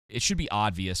it should be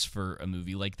obvious for a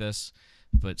movie like this,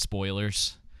 but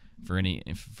spoilers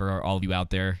for all of you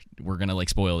out there, we're gonna like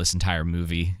spoil this entire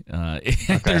movie.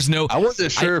 Okay. There's no. I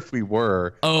wasn't sure if we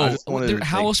were. Oh,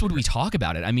 how else would we talk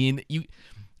about it? I mean,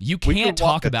 you can't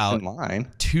talk about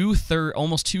almost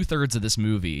 2/3 of this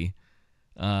movie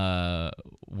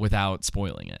without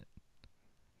spoiling it.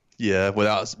 Yeah,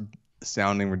 without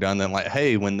sounding redundant. Like,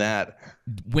 hey, when that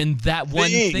one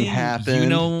thing happened, you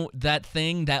know, that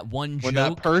one joke, when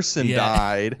that person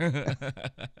died,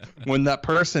 when that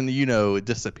person, you know,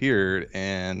 disappeared,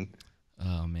 and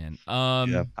oh man,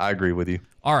 yeah, I agree with you.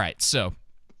 All right, so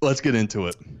let's get into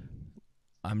it.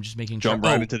 I'm just making jump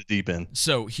right into the deep end.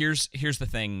 So here's the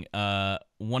thing.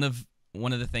 One of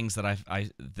the things that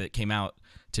that came out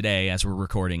today, as we're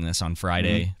recording this on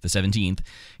Friday the 17th,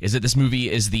 is that this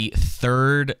movie is the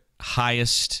third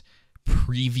highest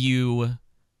preview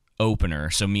opener,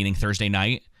 so meaning Thursday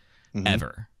night,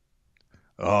 ever.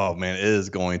 Oh man, it is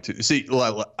going to see.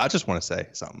 I just want to say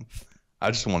something. I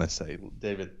just want to say,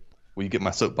 David, will you get my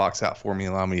soapbox out for me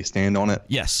and allow me to stand on it?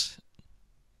 Yes.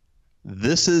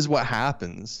 This is what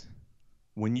happens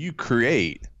when you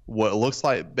create what looks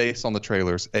like, based on the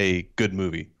trailers, a good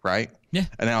movie, right? Yeah.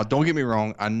 And now, don't get me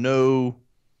wrong. I know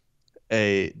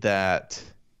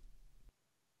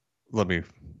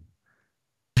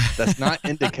that's not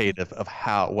indicative of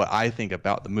what I think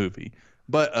about the movie.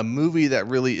 But a movie that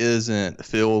really isn't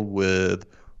filled with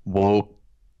woke,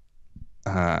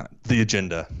 the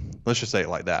agenda. Let's just say it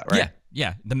like that, right?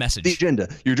 Yeah. The message. The agenda.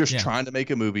 You're just trying to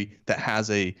make a movie that has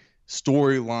a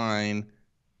storyline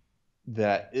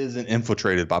that isn't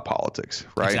infiltrated by politics,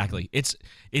 right? Exactly. It's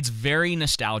very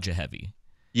nostalgia heavy.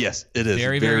 Yes, it is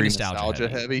very nostalgia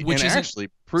heavy. Which is actually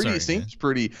seems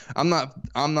pretty. I'm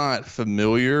not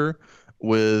familiar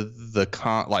with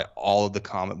all of the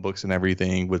comic books and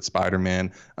everything with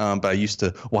Spider-Man, but I used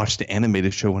to watch the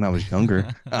animated show when I was younger,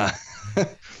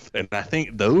 and I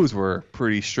think those were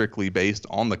pretty strictly based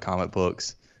on the comic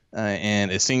books,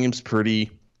 and it seems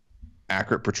pretty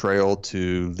accurate portrayal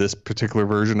to this particular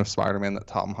version of Spider-Man that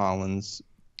Tom Holland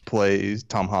plays,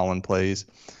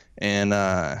 and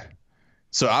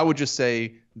so I would just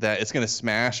say that it's going to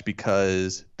smash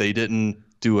because they didn't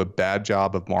do a bad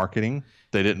job of marketing.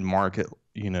 They didn't market,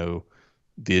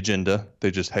 the agenda.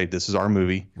 They just, hey, this is our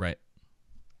movie, right?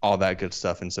 All that good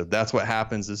stuff, and so that's what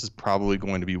happens. This is probably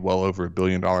going to be well over $1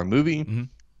 billion movie,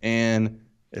 and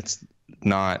it's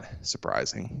not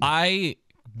surprising. I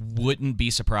wouldn't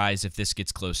be surprised if this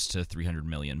gets close to 300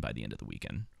 million by the end of the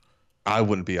weekend. I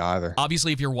wouldn't be either.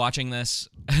 Obviously, if you're watching this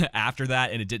after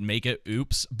that and it didn't make it,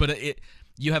 oops. But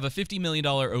you have a $50 million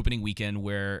opening weekend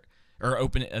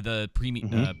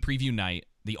preview night.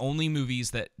 The only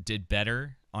movies that did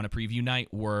better on a preview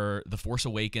night were The Force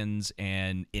Awakens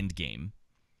and Endgame.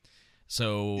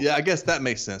 So yeah, I guess that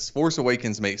makes sense. Force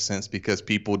Awakens makes sense because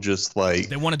people just they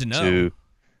wanted to know.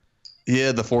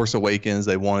 Yeah, The Force Awakens,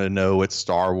 they wanted to know it's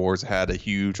Star Wars, had a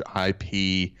huge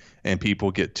IP, and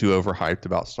people get too overhyped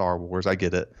about Star Wars. I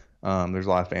get it. There's a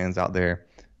lot of fans out there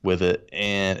with it,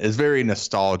 and it's very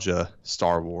nostalgia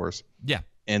Star Wars. Yeah.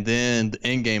 And then the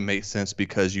Endgame makes sense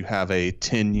because you have a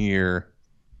 10-year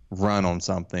run on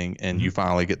something, and you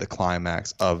finally get the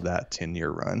climax of that 10-year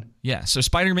run. Yeah, so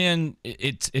Spider-Man,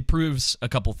 it proves a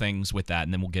couple things with that,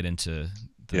 and then we'll get into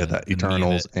the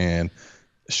Eternals and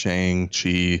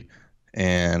Shang-Chi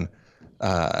and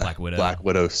Black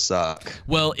Widow suck.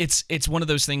 Well, it's one of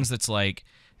those things that's like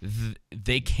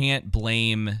they can't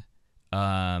blame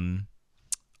they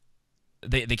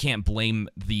can't blame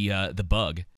the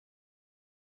bug.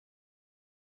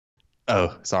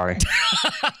 Oh, sorry.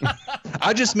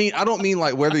 I don't mean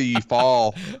like whether you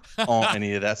fall on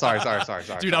any of that. Sorry.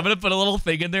 Dude, I'm going to put a little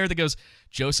thing in there that goes,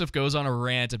 Joseph goes on a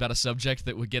rant about a subject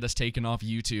that would get us taken off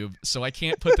YouTube, so I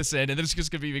can't put this in. And then it's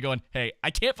just going to be me going, hey,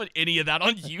 I can't put any of that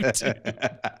on YouTube.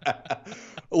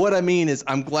 What I mean is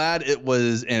I'm glad it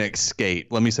was an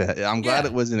escape. Let me say that. I'm glad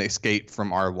it was an escape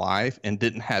from our life and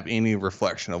didn't have any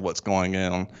reflection of what's going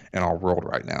on in our world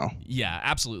right now. Yeah,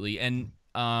 absolutely. And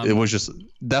it was just,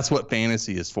 that's what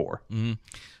fantasy is for. Mm-hmm.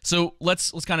 So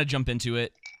let's kind of jump into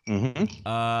it.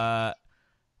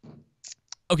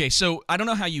 Okay, so I don't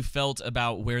know how you felt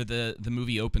about where the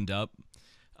movie opened up.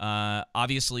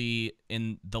 Obviously,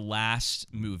 in the last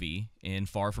movie, in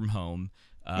Far From Home,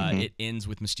 it ends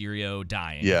with Mysterio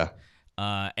dying. Yeah.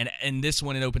 And this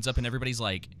one, it opens up and everybody's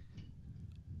like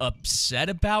upset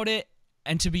about it.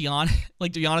 And to be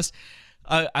honest,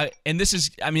 and this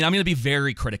is, I'm going to be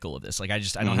very critical of this. Like, I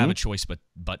don't have a choice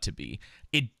but to be.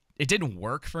 It didn't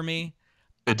work for me.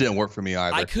 It didn't work for me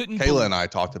either. Kayla and I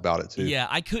talked about it too. Yeah,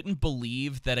 I couldn't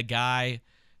believe that a guy,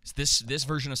 this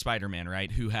version of Spider-Man,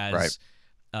 right, who has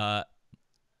been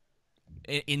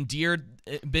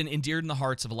endeared in the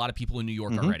hearts of a lot of people in New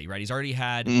York already, right? He's already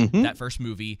had that first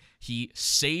movie. He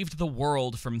saved the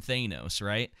world from Thanos,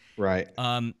 right? Right.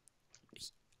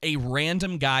 A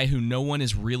random guy who no one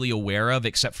is really aware of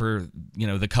except for,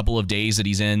 the couple of days that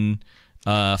he's in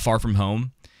Far From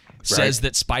Home says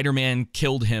that Spider-Man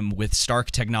killed him with Stark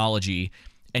technology.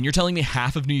 And you're telling me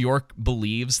half of New York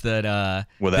believes that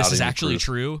this is actually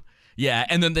true? Yeah,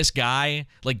 and then this guy,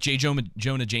 like J.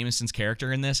 Jonah Jameson's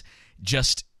character in this,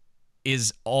 just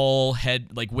is all head,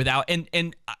 like, without...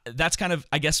 And that's kind of,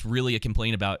 I guess, really a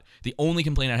complaint about... The only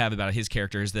complaint I have about his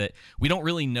character is that we don't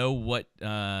really know what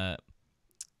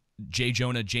J.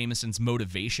 Jonah Jameson's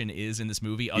motivation is in this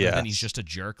movie, other than he's just a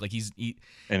jerk. Like,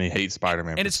 and he hates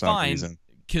Spider-Man for some reason.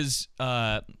 Because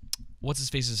what's his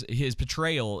face? His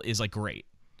portrayal is, like, great.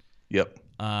 Yep.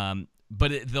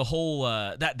 But the whole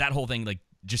that whole thing, like,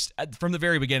 just from the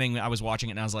very beginning, I was watching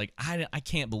it and I was like, I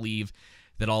can't believe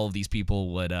that all of these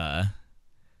people would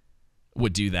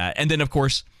do that. And then, of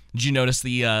course, did you notice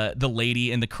the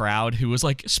lady in the crowd who was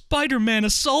like, Spider-Man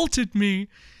assaulted me?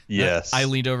 Yes. I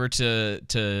leaned over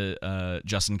to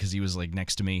Justin because he was like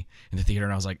next to me in the theater,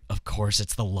 and I was like, of course,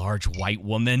 it's the large white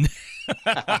woman.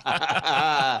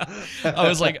 I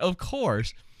was like, of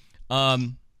course.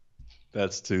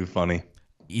 That's too funny.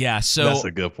 Yeah, so that's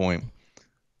a good point.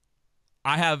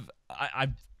 I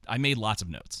made lots of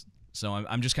notes, so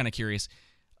I'm just kind of curious.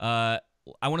 I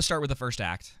want to start with the first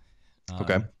act.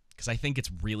 Okay. Because I think it's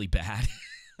really bad.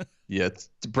 Yeah,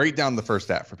 to break down the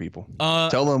first act for people.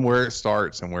 Tell them where it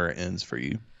starts and where it ends for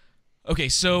you. Okay,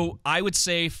 so I would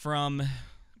say from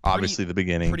obviously the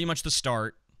beginning, pretty much the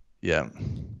start. Yeah.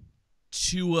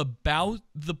 To about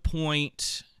the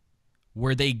point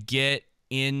where they get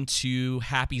into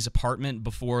Happy's apartment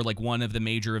before, like, one of the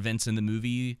major events in the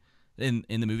movie in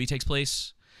the movie takes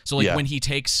place. So, like, when he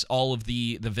takes all of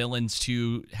the villains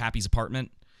to Happy's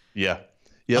apartment. Yeah.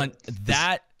 Yeah.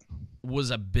 That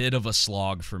was a bit of a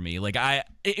slog for me. Like,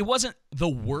 it wasn't the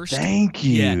worst. Thank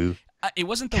you. Yeah, it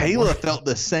wasn't the Kayla worst. felt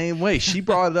the same way. She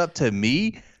brought it up to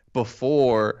me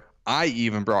before I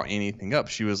even brought anything up.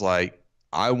 She was like,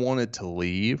 I wanted to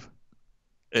leave.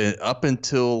 And up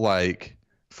until, like,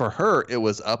 for her, it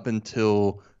was up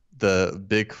until the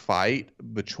big fight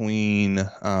between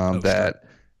that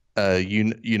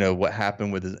you know what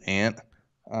happened with his aunt.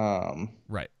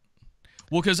 Right.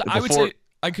 Well, because I would say,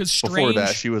 because Strange, before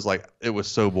that, she was like, it was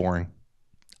so boring.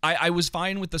 I was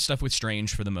fine with the stuff with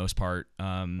Strange for the most part.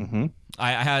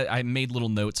 I made little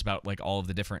notes about, like, all of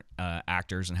the different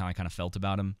actors and how I kind of felt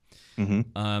about them.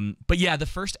 But yeah, the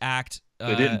first act,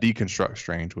 they didn't deconstruct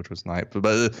Strange, which was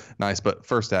nice. But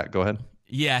first act, go ahead.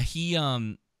 Yeah, he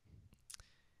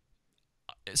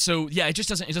so yeah, it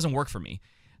doesn't work for me.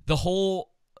 The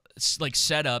whole, like,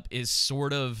 setup is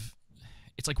sort of,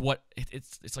 it's like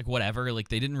it's like whatever. Like,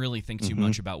 they didn't really think too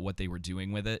much about what they were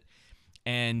doing with it,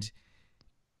 and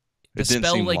the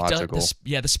spell, like,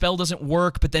 the spell doesn't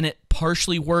work, but then it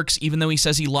partially works, even though he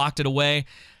says he locked it away.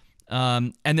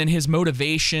 And then his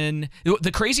motivation.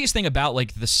 The craziest thing about,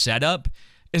 like, the setup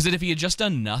is that if he had just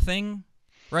done nothing,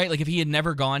 right? Like, if he had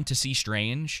never gone to see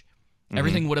Strange,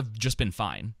 everything would have just been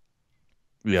fine.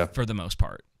 Yeah. For the most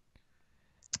part.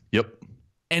 Yep.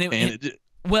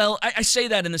 Well, I say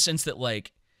that in the sense that,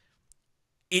 like,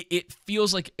 it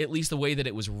feels like, at least the way that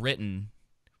it was written,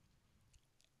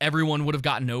 everyone would have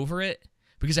gotten over it,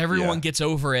 because everyone gets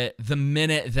over it the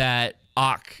minute that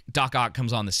Doc Ock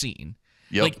comes on the scene.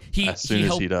 Yep. Like, as soon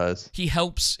as he does. He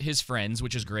helps his friends,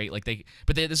 which is great. Like,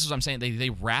 this is what I'm saying. They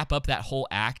wrap up that whole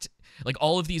act, like,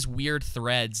 all of these weird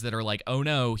threads that are like, oh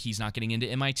no, he's not getting into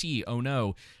MIT. Oh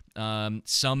no,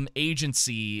 some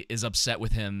agency is upset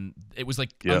with him. It was,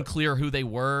 like, unclear who they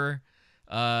were.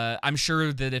 I'm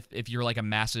sure that if you're, like, a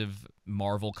massive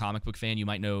Marvel comic book fan, you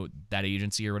might know that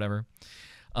agency or whatever.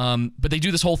 But they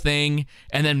do this whole thing,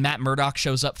 and then Matt Murdock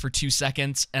shows up for 2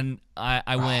 seconds, and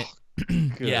I went,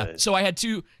 yeah. So I had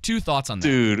two thoughts on that.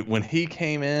 Dude, when he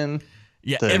came in,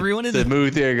 everyone in the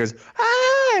movie theater goes,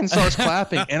 ah, and starts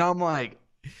clapping, and I'm like,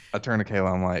 I turn to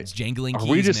Kayla, I'm like, it's jangling keys,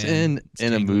 are we just man.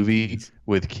 in a movie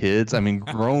with kids? I mean,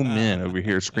 grown men over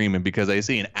here screaming because they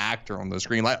see an actor on the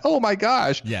screen, like, oh my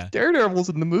gosh, Daredevil's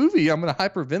in the movie. I'm gonna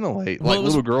hyperventilate. Well, like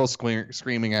little girls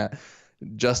screaming at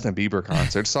Justin Bieber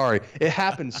concert. Sorry, it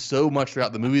happened so much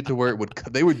throughout the movie to where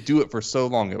they would do it for so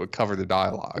long it would cover the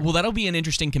dialogue. Well, that'll be an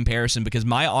interesting comparison, because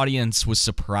my audience was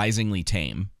surprisingly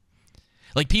tame.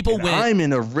 Like, people went, I'm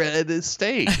in a red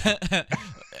state.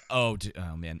 oh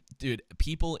man, dude,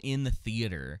 people in the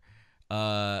theater,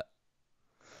 it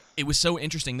was so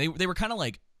interesting. They were kind of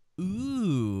like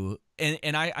ooh.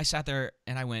 And I sat there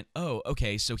and I went, oh,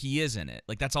 okay, so he is in it.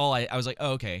 Like, that's all I was like,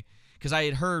 oh, okay. Because I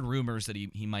had heard rumors that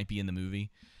he might be in the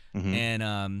movie. Mm-hmm. And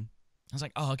I was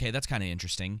like, oh, okay, that's kind of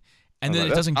interesting. And then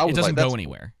like, it doesn't go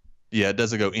anywhere. Yeah, it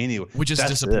doesn't go anywhere. Which is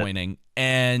disappointing.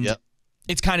 And yep.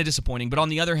 It's kind of disappointing. But on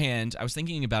the other hand, I was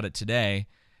thinking about it today,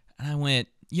 and I went,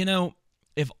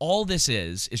 if all this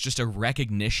is just a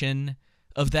recognition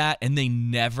of that, and they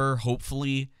never,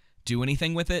 hopefully, do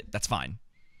anything with it, that's fine.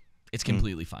 It's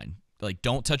completely fine. Like,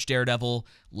 don't touch Daredevil.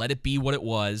 Let it be what it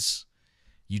was.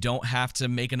 You don't have to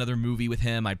make another movie with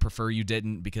him. I'd prefer you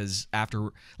didn't, because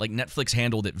Netflix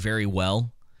handled it very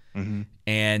well. Mm-hmm.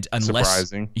 And unless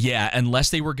surprising.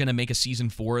 they were going to make a season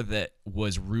 4 that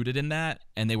was rooted in that,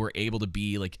 and they were able to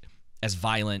be like as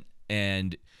violent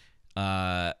and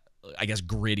I guess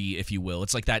gritty, if you will.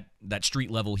 It's like that street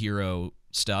level hero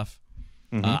stuff.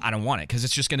 Mm-hmm. I don't want it, because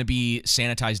it's just going to be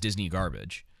sanitized Disney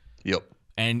garbage. Yep.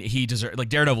 And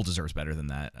Daredevil deserves better than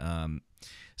that.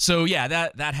 So yeah,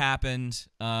 that happened.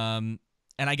 And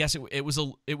I guess it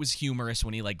was humorous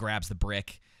when he like grabs the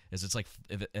brick as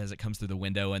it comes through the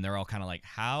window, and they're all kind of like,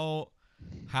 how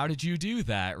did you do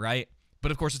that, right?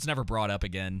 But of course, it's never brought up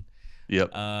again.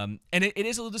 Yep. And it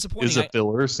is a little disappointing. It's a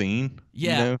filler scene.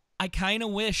 Yeah. I kind of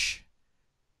wish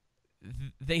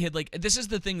they had this is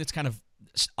the thing that's kind of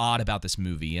odd about this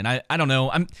movie, and I don't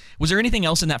know. Was there anything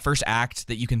else in that first act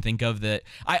that you can think of that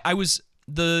I was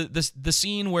the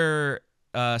scene where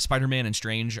Spider-Man and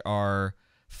Strange are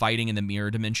fighting in the mirror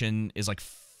dimension is like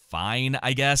fine,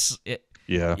 I guess.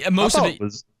 Yeah, most of it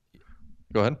was.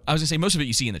 Go ahead. I was gonna say most of it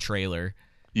you see in the trailer.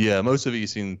 Yeah, most of it you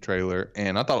see in the trailer,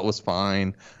 and I thought it was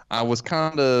fine. I was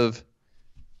kind of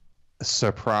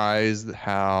surprised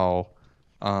how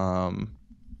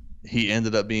he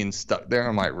ended up being stuck there.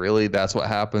 I'm like, really? That's what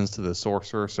happens to the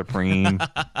Sorcerer Supreme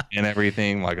and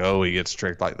everything? Like, oh, he gets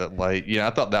tricked like that. Like, yeah,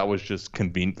 I thought that was just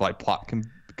convenient, like plot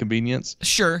convenience.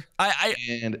 Sure.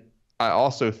 And I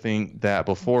also think that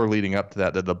before leading up to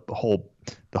that the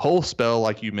whole spell,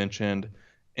 like you mentioned,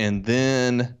 and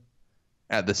then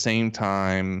at the same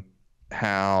time,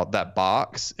 how that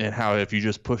box and how if you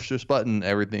just push this button,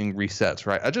 everything resets,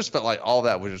 right? I just felt like all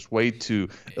that was just way too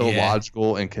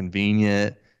illogical and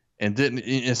convenient, and didn't,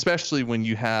 especially when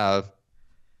you have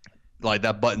like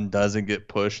that button doesn't get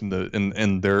pushed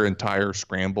in their entire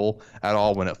scramble at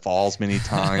all when it falls many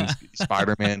times.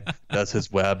 Spider-Man does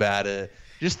his web at it,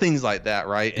 just things like that,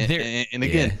 right? And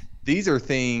again, these are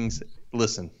things.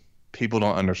 Listen, people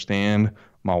don't understand.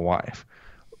 My wife,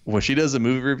 when she does a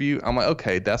movie review, I'm like,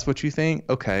 okay, that's what you think.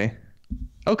 Okay,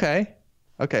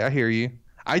 I hear you.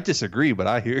 I disagree, but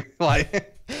I hear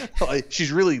like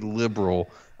she's really liberal,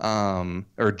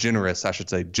 or generous, I should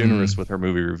say, with her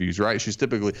movie reviews, right? She's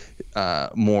typically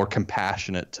more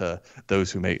compassionate to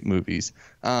those who make movies.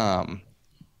 And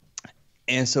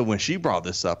so when she brought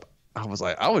this up, I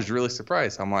was really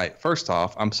surprised. I'm like, first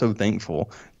off, I'm so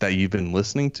thankful that you've been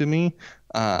listening to me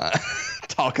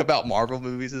talk about Marvel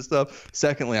movies and stuff.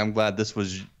 Secondly, I'm glad this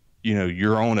was,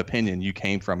 your own opinion you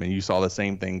came from and you saw the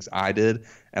same things I did.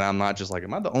 And I'm not just like,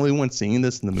 am I the only one seeing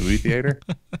this in the movie theater?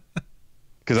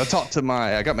 Because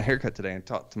I got my haircut today and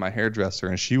talked to my hairdresser,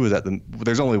 and she was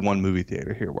there's only one movie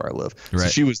theater here where I live. Right. So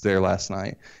she was there last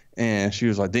night, and she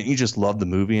was like, didn't you just love the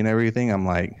movie and everything? I'm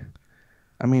like,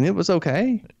 I mean, it was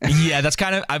okay. Yeah, that's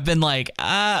kind of, I've been like,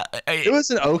 it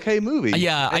was an okay movie.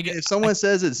 Yeah. If someone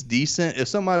says it's decent, if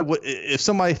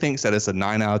somebody thinks that it's a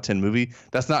 9 out of 10 movie,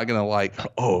 that's not going to like,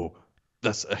 oh,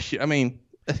 I mean,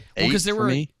 because there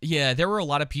were a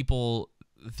lot of people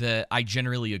that I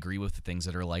generally agree with the things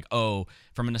that are like, oh,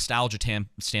 from a nostalgia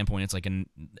standpoint, it's like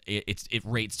it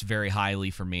rates very highly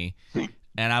for me.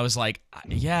 And I was like,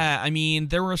 yeah, I mean,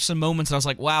 there were some moments that I was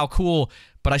like, wow, cool.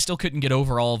 But I still couldn't get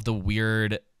over all of the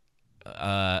weird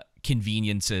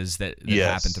conveniences that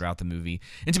happened throughout the movie.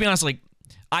 And to be honest, like,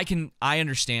 I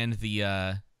understand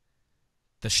the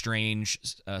Strange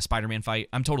Spider-Man fight.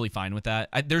 I'm totally fine with that.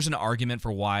 There's an argument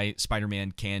for why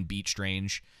Spider-Man can beat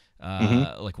Strange,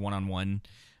 like one-on-one.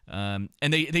 And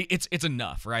it's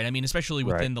enough, right? I mean, especially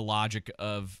within the logic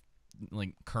of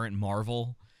like current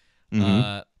Marvel.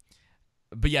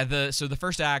 But yeah, so the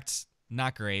first act's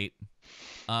not great.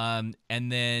 And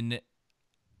then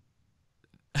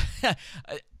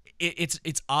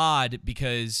it's odd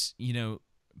because,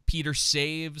 Peter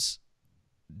saves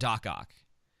Doc Ock.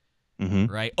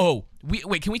 Right? Oh,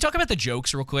 wait, can we talk about the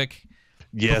jokes real quick?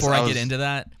 Yes. Before I get into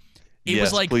that? It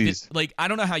was like, please. Like, I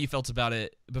don't know how you felt about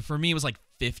it, but for me, it was like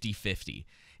 50-50.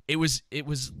 It was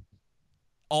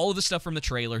all of the stuff from the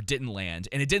trailer didn't land,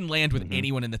 and it didn't land with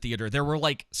anyone in the theater. There were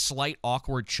like slight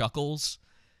awkward chuckles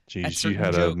Geez, you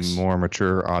had a more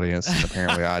mature audience than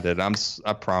apparently I did.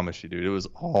 I promise you, dude. It was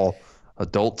all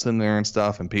adults in there and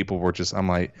stuff, and people were just, I'm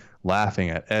like, laughing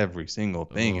at every single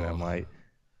thing. And I'm like,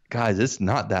 guys, it's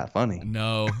not that funny.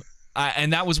 No.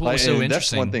 And that was what was so interesting.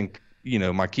 That's one thing,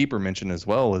 my keeper mentioned as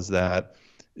well, is that,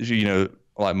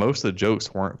 like most of the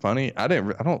jokes weren't funny. I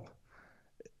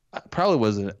probably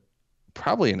wasn't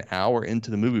an hour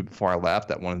into the movie before I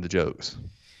laughed at one of the jokes.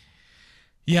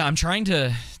 Yeah, I'm trying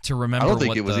to remember. I don't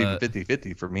think it was even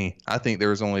 50-50 for me. I think there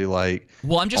was only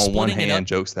I'm just on one hand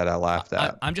jokes that I laughed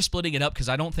at. I'm just splitting it up because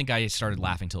I don't think I started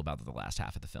laughing till about the last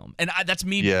half of the film, and that's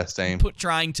me. Yeah, same.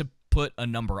 Trying to put a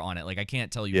number on it. Like I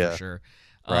can't tell you for sure.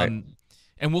 Right.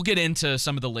 And we'll get into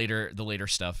some of the later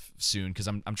stuff soon because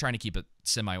I'm trying to keep it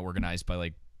semi-organized by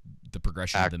like the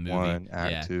progression of the movie. Act 1,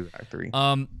 Act 2, Act 3.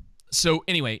 So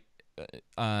anyway,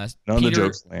 none of the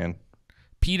jokes land.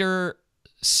 Peter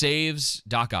saves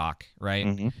Doc Ock, right?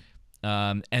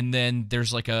 Mm-hmm. And then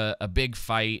there's like a big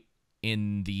fight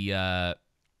in the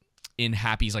in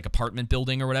Happy's like apartment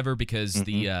building or whatever because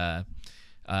the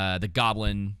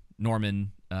goblin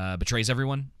Norman betrays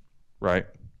everyone. Right.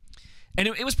 And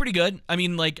it was pretty good. I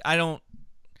mean, like it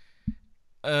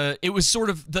was sort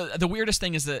of the weirdest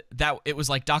thing is that it was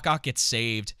like Doc Ock gets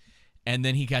saved, and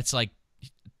then he gets like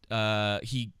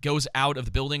he goes out of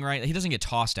the building, right? He doesn't get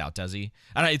tossed out, does he?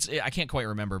 I can't quite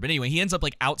remember, but anyway, he ends up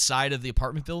like outside of the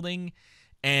apartment building,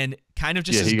 and kind of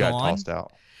just is got gone. Tossed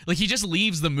out. Like he just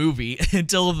leaves the movie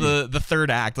until the third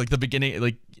act, like the beginning,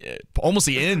 like almost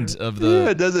the end of the. Yeah,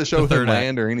 it doesn't show him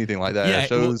land act. Or anything like that. Yeah, it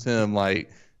shows him like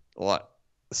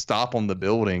stop on the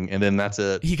building, and then that's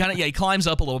it. He he climbs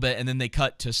up a little bit, and then they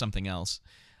cut to something else.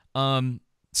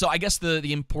 So I guess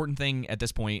the important thing at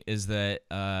this point is that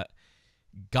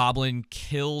Goblin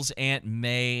kills Aunt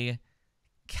May,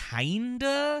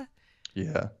 kinda.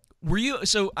 Yeah. Were you?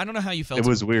 So I don't know how you felt. It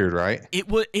was weird, right?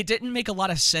 It didn't make a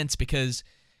lot of sense because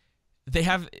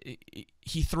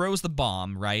he throws the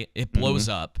bomb, right? It blows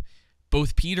up.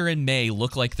 Both Peter and May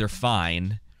look like they're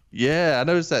fine. Yeah, I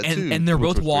noticed that too. And they're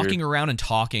both walking around and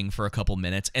talking for a couple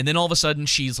minutes, and then all of a sudden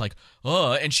she's like,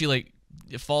 "Oh," and she like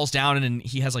falls down, and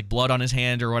he has like blood on his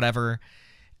hand or whatever,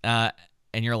 and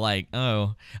you're like,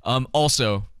 "Oh."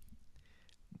 Also,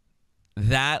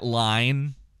 that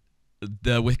line,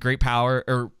 with great power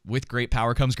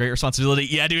comes great responsibility.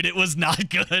 Yeah, dude, it was not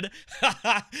good.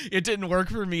 It didn't work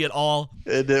for me at all.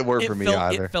 It didn't work for me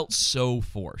either. It felt so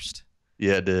forced.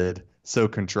 Yeah, it did. So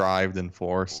contrived and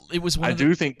forced. It was. I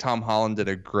do think Tom Holland did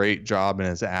a great job in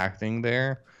his acting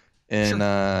there, in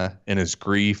his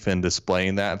grief and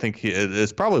displaying that. I think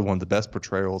it's probably one of the best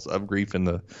portrayals of grief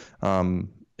in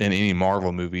any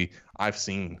Marvel movie I've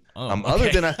seen. Other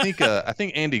than I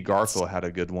think Andy Garfield had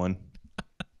a good one.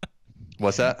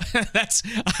 What's that?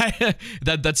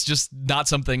 That's just not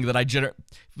something that I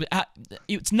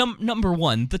it's number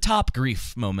one, the top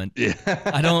grief moment. Yeah,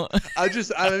 I don't. I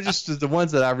just the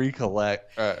ones that I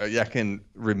recollect. I can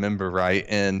remember, right?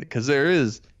 And because there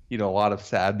is a lot of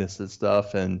sadness and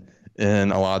stuff, and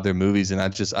in a lot of their movies, and I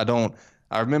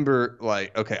remember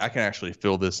like, okay, I can actually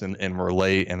feel this and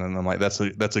relate, and then I'm like, that's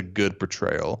a good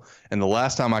portrayal. And the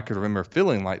last time I could remember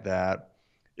feeling like that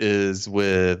is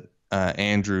with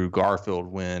Andrew Garfield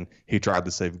when he tried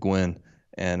to save Gwen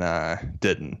and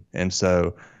didn't,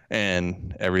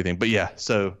 and everything. But yeah,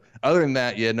 so other than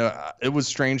that, yeah, no, it was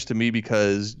strange to me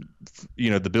because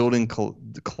the building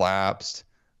collapsed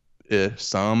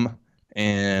some,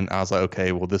 and I was like,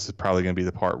 okay, well, this is probably going to be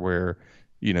the part where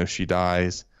she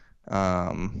dies,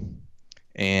 and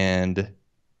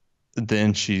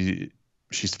then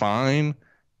she's fine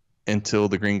until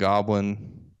the Green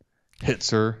Goblin hits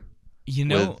her.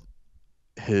 With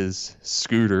his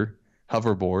scooter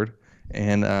hoverboard,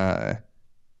 and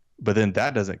but then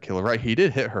that doesn't kill her, right? He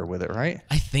did hit her with it, right?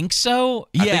 I think so.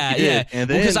 Yeah, yeah. And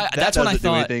then that's when I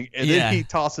thought. And then he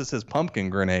tosses his pumpkin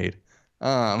grenade.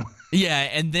 Yeah,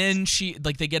 and then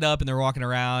they get up and they're walking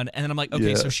around, and then I'm like,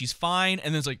 okay, so she's fine,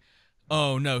 and then it's like,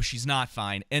 oh no, she's not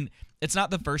fine, and it's not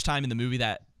the first time in the movie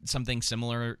that something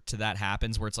similar to that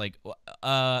happens, where it's like,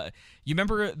 you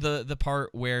remember the part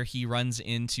where he runs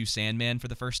into Sandman for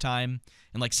the first time,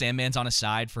 and like Sandman's on his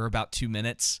side for about 2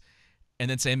 minutes, and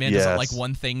then Sandman does like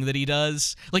one thing that he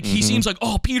does, like he seems like,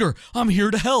 oh, Peter, I'm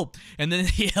here to help, and then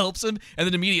he helps him, and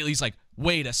then immediately he's like,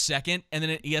 wait a second, and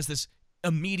then he has this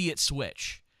immediate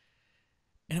switch,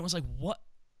 and it was like, what?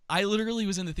 I literally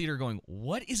was in the theater going,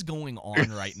 what is going on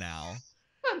right now?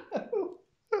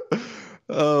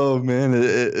 Oh man,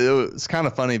 it was kind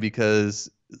of funny because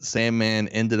Sandman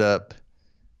ended up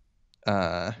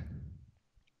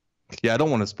Yeah, I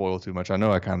don't want to spoil too much. I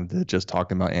know I kind of did just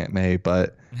talking about Aunt May,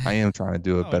 but I am trying to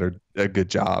do a good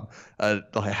job.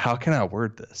 Like, how can I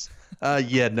word this?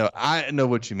 Yeah, no, I know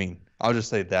what you mean. I'll just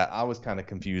say that I was kind of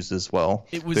confused as well.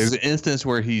 It was There's an instance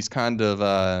where he's kind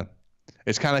of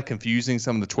it's kind of confusing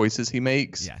some of the choices he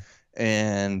makes, yeah.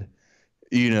 and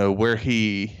where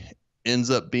he ends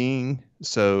up being.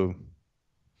 So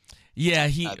Yeah,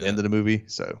 at the end of the movie.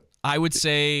 So I would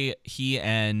say he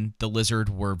and the lizard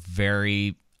were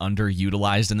very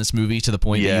underutilized in this movie to the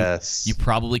point that you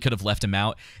probably could have left him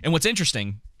out. And what's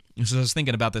interesting, so I was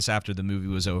thinking about this after the movie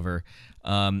was over,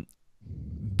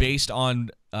 based on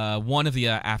one of the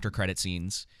after credit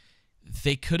scenes,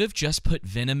 they could have just put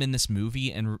Venom in this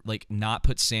movie and like not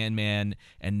put Sandman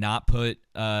and not put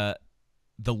the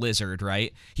lizard,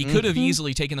 right? He could have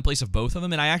easily taken the place of both of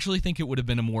them, and I actually think it would have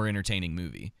been a more entertaining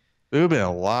movie. It would have been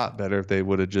a lot better if they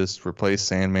would have just replaced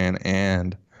Sandman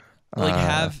and like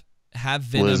have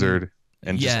Venom, Lizard,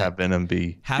 and just have Venom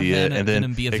be Venom, it, and then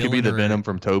Venom be a it could be the Venom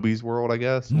from Toby's world, I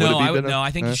guess. No, I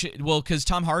think you should. Well, because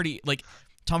Tom Hardy's there.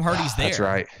 That's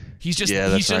right.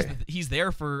 He's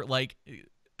there for like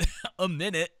a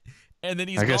minute, and then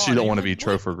he's. I guess gone. You don't want to be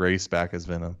Topher Grace back as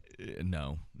Venom.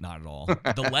 No, not at all.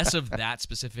 The less of that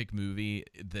specific movie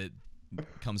that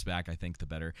comes back, I think, the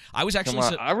better. I was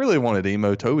actually. I really wanted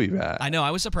Emo Toby back. I know.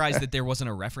 I was surprised that there wasn't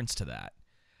a reference to that.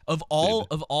 Of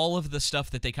all of the stuff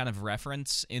that they kind of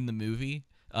reference in the movie,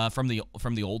 from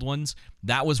the old ones,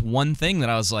 that was one thing that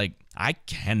I was like, I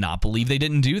cannot believe they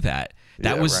didn't do that.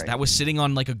 That was sitting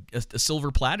on like a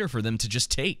silver platter for them to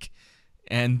just take.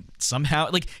 And somehow,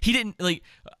 like, he didn't, like,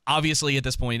 obviously at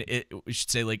this point, we should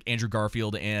say, like, Andrew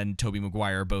Garfield and Tobey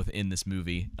Maguire are both in this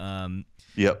movie.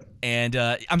 Yep. And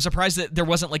I'm surprised that there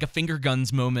wasn't, like, a finger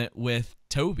guns moment with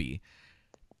Tobey.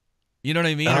 You know what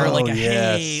I mean? Or like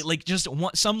hey, like just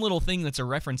some little thing that's a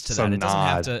reference to that. It doesn't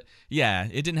have to. Yeah,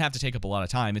 it didn't have to take up a lot of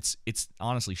time. It's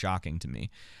honestly shocking to me.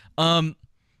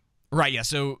 Right? Yeah.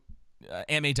 So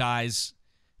Aunt May dies.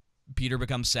 Peter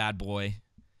becomes sad boy,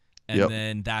 and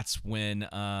then that's when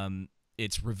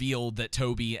it's revealed that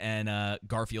Toby and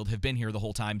Garfield have been here the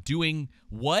whole time doing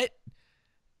what?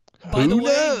 By the way,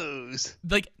 knows?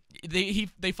 Like.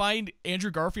 They find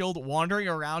Andrew Garfield wandering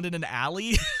around in an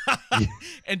alley,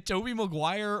 and Tobey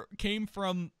Maguire came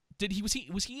from.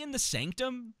 Was he in the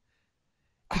Sanctum?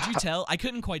 Could you tell? I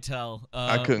couldn't quite tell.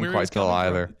 I couldn't quite tell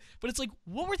either. From. But it's like,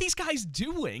 what were these guys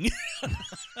doing?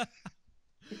 I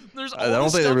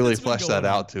don't think they really fleshed that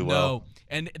out too well. No,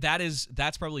 and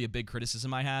that's probably a big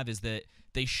criticism I have, is that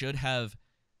they should have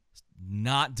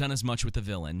not done as much with the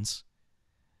villains,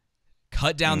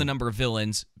 cut down the number of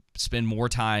villains, spend more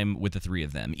time with the three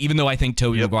of them. Even though I think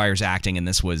Tobey Maguire's acting in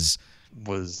this was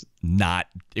not.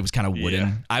 It was kind of wooden.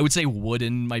 Yeah. I would say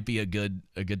wooden might be a good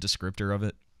descriptor of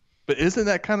it. But isn't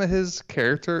that kind of his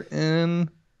character in?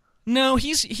 No,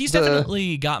 he's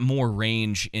definitely got more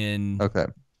range in. Okay.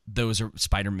 Those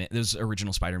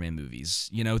original Spider-Man movies.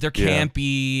 You know, they're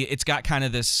campy. It's got kind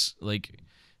of this like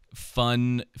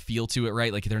fun feel to it,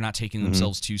 right? Like they're not taking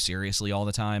themselves too seriously all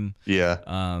the time.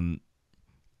 Yeah.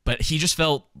 But he just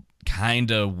felt kind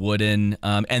of wooden.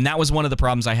 And that was one of the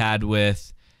problems I had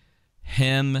with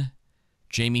him,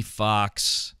 Jamie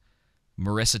Foxx,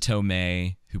 Marissa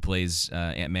Tomei, who plays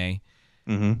Aunt May.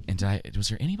 And was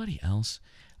there anybody else?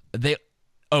 And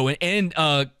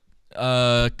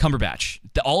Cumberbatch.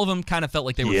 All of them kind of felt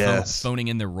like they were phoning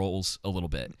in their roles a little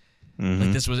bit.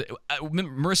 Like this was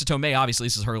Marissa Tomei. Obviously,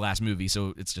 this is her last movie,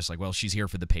 so it's just like, well, she's here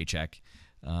for the paycheck.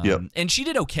 And she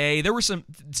did okay. There were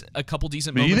a couple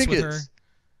decent moments with her.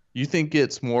 You think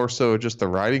it's more so just the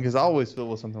writing? Because I always feel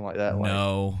with something like that.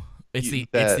 No, it's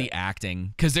the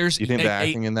acting. Because there's you think the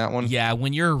acting in that one? Yeah,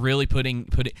 when you're really putting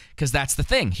because that's the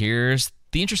thing. Here's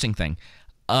the interesting thing.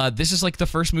 This is like the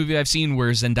first movie I've seen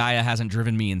where Zendaya hasn't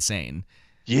driven me insane.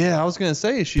 Yeah, I was gonna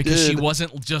say because she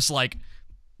wasn't just like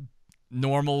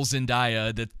normal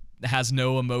Zendaya that has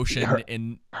no emotion. Her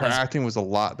acting was a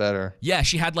lot better. Yeah,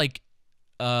 she had like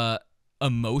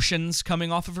emotions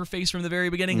coming off of her face from the very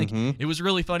beginning. Like it was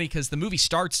really funny because the movie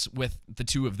starts with the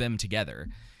two of them together,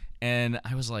 and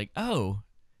I was like, oh,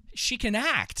 she can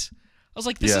act. I was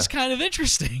like, this is kind of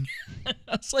interesting. I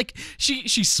was like,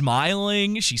 she's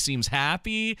smiling, she seems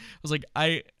happy. I was like,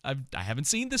 I haven't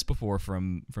seen this before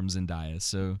from Zendaya.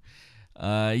 So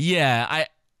the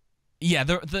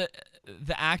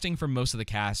acting from most of the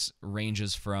cast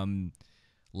ranges from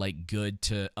like good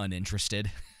to uninterested.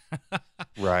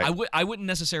 Right. I wouldn't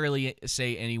necessarily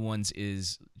say anyone's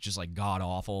is just like god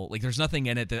awful. Like there's nothing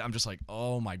in it that I'm just like,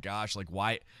 oh my gosh, like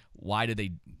why did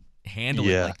they handle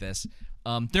it like this?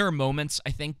 There are moments.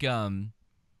 I think Andrew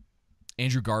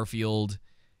Garfield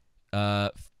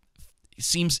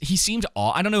seemed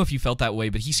off. I don't know if you felt that way,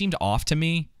 but he seemed off to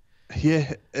me.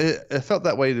 Yeah, it felt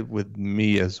that way with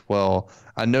me as well.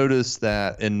 I noticed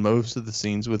that in most of the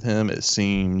scenes with him, it just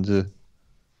seemed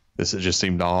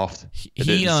off. It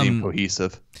didn't seem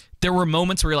cohesive. There were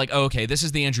moments where you're like, oh, okay, this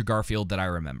is the Andrew Garfield that I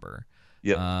remember.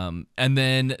 Yep. And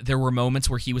then there were moments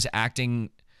where he was acting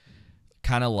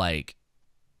kind of like,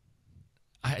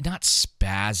 not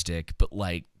spastic, but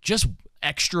like just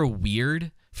extra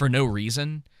weird for no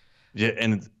reason. Yeah,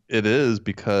 and it is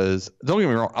because, don't get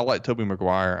me wrong, I like Tobey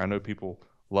Maguire. I know people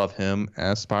love him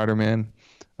as Spider-Man,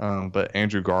 but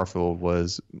Andrew Garfield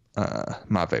was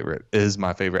my favorite. Is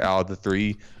my favorite out of the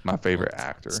three. My favorite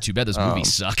actor. It's too bad those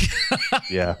movies suck.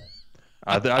 Yeah,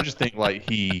 I just think like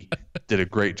he did a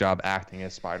great job acting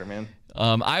as Spider-Man.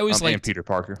 I always liked Peter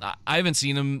Parker. I haven't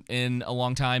seen him in a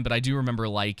long time, but I do remember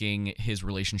liking his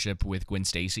relationship with Gwen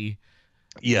Stacy.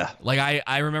 Yeah, like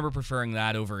I remember preferring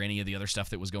that over any of the other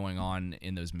stuff that was going on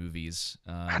in those movies.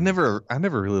 I never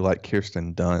really liked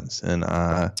Kirsten Dunst in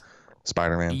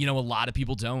Spider-Man. You know, a lot of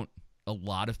people don't. A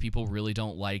lot of people really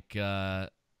don't like her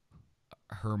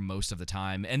most of the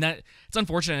time, and that it's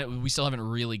unfortunate. We still haven't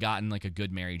really gotten like a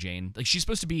good Mary Jane. Like, she's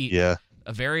supposed to be a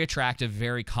very attractive,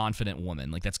 very confident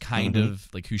woman. Like, that's kind of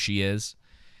like who she is.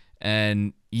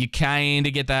 And you kind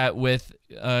of get that with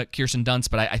Kirsten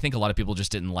Dunst, but I think a lot of people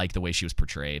just didn't like the way she was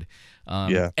portrayed.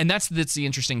 And that's the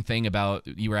interesting thing about,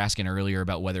 you were asking earlier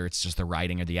about whether it's just the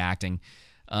writing or the acting.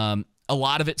 A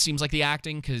lot of it seems like the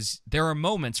acting, because there are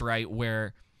moments, right,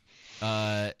 where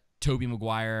Tobey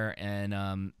Maguire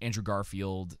and Andrew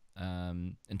Garfield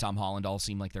and Tom Holland all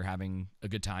seem like they're having a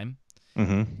good time.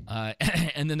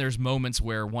 And then there's moments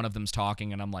where one of them's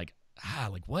talking, and I'm like,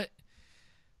 like what?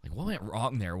 Like, what went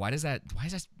wrong there? Why is that?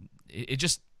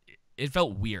 It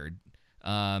felt weird.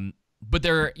 But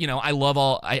I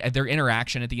love their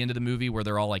interaction at the end of the movie where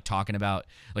they're all like talking about,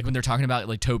 like when they're talking about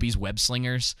like Toby's web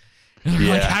slingers.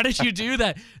 Like, how did you do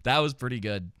that? That was pretty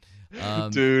good.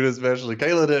 Dude, especially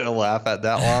Kayla didn't laugh at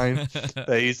that line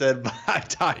that he said by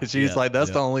Ty. She's like,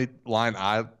 that's the only line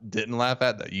I didn't laugh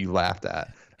at that you laughed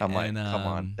at. I'm like, come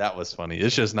on, that was funny.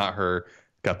 It's just not her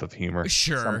cup of humor.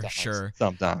 Sure.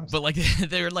 Sometimes. But like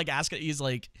they're like asking, he's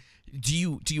like, do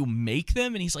you make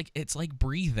them? And he's like, it's like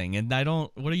breathing. And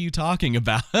what are you talking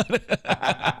about?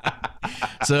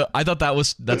 So I thought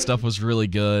that stuff was really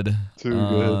good. Too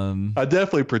good. I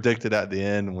definitely predicted at the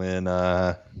end when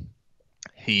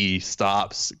he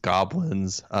stops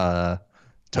Goblin's,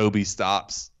 Toby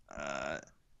stops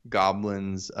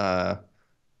Goblin's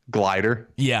glider.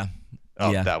 Yeah.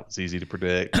 That was easy to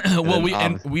predict. Well,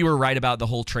 we were right about the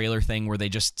whole trailer thing where they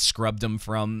just scrubbed him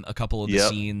from a couple of the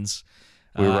scenes.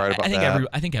 We were right about that.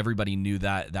 I think everybody knew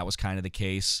that was kind of the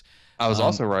case. I was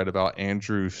also right about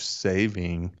Andrew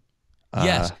saving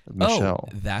Michelle. Oh,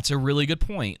 that's a really good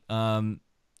point.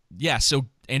 So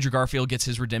Andrew Garfield gets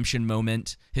his redemption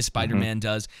moment. His Spider-Man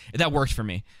does. That worked for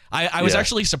me. I was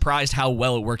actually surprised how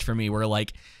well it worked for me, where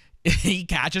like he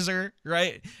catches her,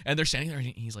 right? And they're standing there and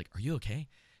he's like, "Are you okay?"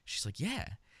 She's like, "Yeah."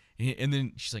 And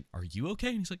then she's like, "Are you okay?"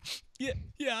 And he's like, "Yeah,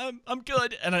 I'm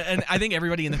good." And I think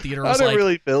everybody in the theater was I didn't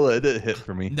really feel it. It didn't hit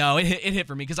for me. No, it hit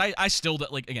for me, because I still,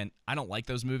 like, again, I don't like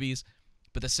those movies,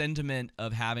 but the sentiment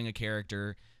of having a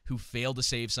character who failed to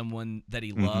save someone that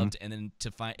he loved, and then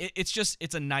to find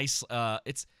it's a nice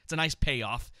it's a nice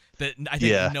payoff that I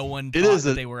think no one thought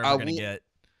that they were ever going to get.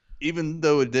 Even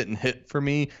though it didn't hit for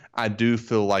me, I do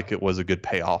feel like it was a good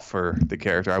payoff for the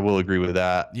character. I will agree with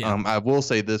that. Yeah. I will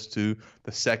say this too: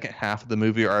 the second half of the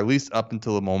movie, or at least up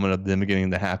until the moment of them getting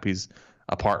to Happy's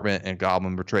apartment and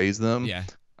Goblin betrays them. Yeah.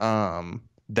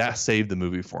 That saved the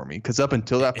movie for me, because up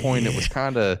until that point, it was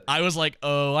kind of. I was like,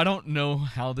 oh, I don't know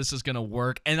how this is gonna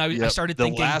work, and I started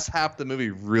thinking the last half of the movie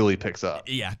really picks up.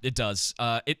 Yeah, it does.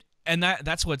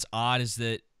 That's what's odd, is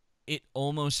that it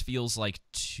almost feels like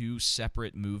two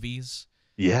separate movies.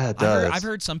 Yeah, it does. I've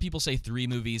heard some people say 3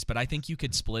 movies, but I think you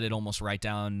could split it almost right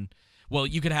down. Well,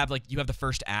 you could have the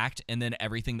first act and then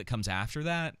everything that comes after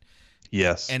that.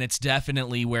 Yes. And it's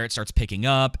definitely where it starts picking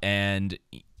up, and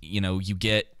you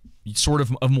get sort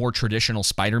of a more traditional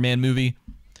Spider-Man movie.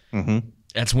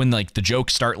 That's when like the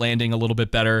jokes start landing a little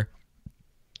bit better.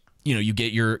 You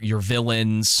get your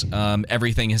villains.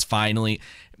 Everything has finally.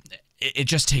 It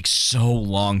just takes so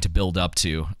long to build up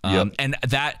to, and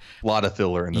that a lot of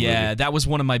filler in the movie. Yeah, that was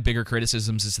one of my bigger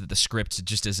criticisms, is that the script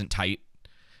just isn't tight.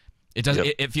 It does.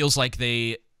 It feels like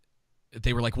they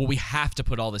were like, well, we have to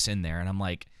put all this in there, and I'm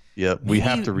like, we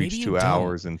have to reach 2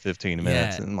 hours and 15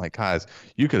 minutes, and like, guys,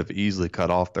 you could have easily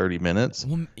cut off 30 minutes,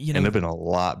 and it'd been a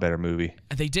lot better movie.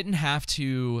 They didn't have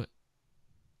to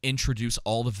introduce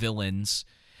all the villains.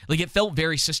 like it felt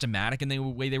very systematic in the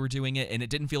way they were doing it, and it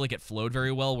didn't feel like it flowed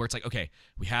very well, where it's like, okay,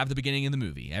 we have the beginning of the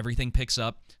movie, everything picks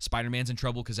up, Spider-Man's in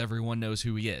trouble because everyone knows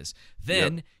who he is,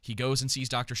 then he goes and sees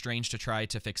Doctor Strange to try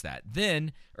to fix that,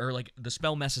 then, or like the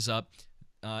spell messes up,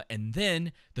 and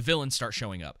then the villains start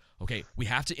showing up. Okay, we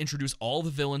have to introduce all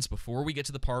the villains before we get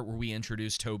to the part where we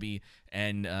introduce Toby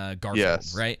and Garfield,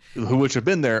 right? Which have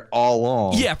been there all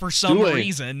along. Yeah, for some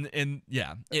reason, and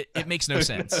yeah, it makes no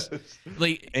sense.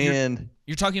 Like, and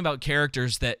you're talking about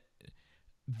characters that,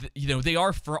 they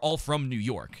are all from New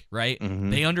York, right?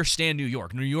 Mm-hmm. They understand New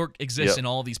York. New York exists in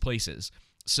all these places.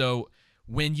 So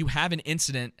when you have an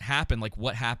incident happen, like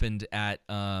what happened at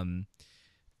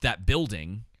that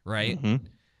building, right? Mm-hmm.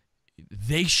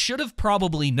 They should have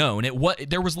probably known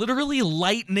there was literally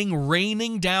lightning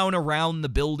raining down around the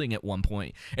building at one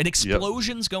point, and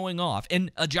explosions going off,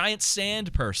 and a giant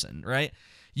sand person, right?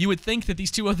 You would think that these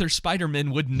two other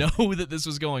Spider-Men would know that this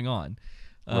was going on.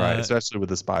 Right, especially with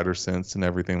the spider sense and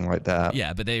everything like that.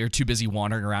 Yeah, but they are too busy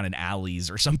wandering around in alleys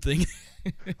or something.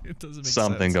 It doesn't make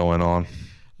something sense. Going on.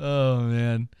 Oh,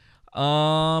 man.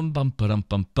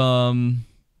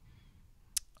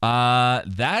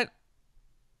 That...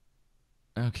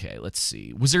 Okay, let's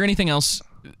see. Was there anything else,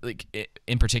 like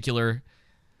in particular,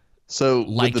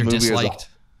 liked or disliked?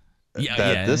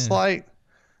 Disliked.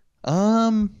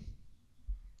 I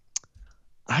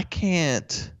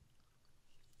can't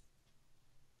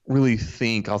really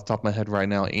think off the top of my head right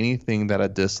now anything that I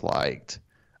disliked,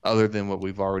 other than what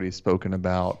we've already spoken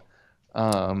about.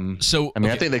 I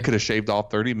think they could have shaved off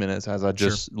 30 minutes, as I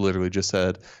just literally just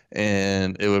said,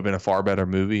 and it would have been a far better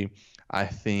movie. I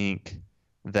think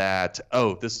that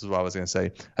this is what I was going to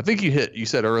say. I think you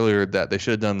said earlier that they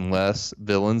should have done less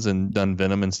villains and done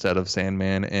Venom instead of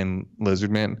Sandman and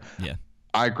Lizardman. Yeah,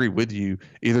 I agree with you.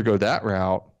 Either go that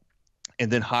route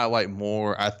and then highlight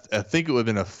more. I think it would have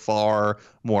been a far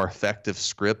more effective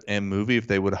script and movie if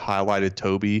they would have highlighted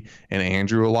Toby and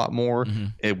Andrew a lot more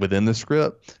within the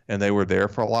script, and they were there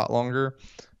for a lot longer.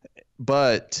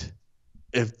 But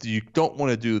if you don't want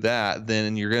to do that,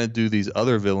 then you're going to do these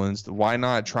other villains. Why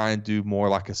not try and do more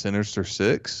like a Sinister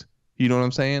Six? You know what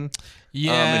I'm saying?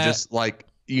 Yeah. And just like,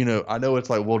 I know it's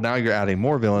like, well, now you're adding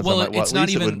more villains. Well, like, it's not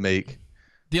even. It would make.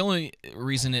 The only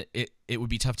reason it would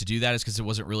be tough to do that is because it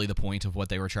wasn't really the point of what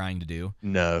they were trying to do.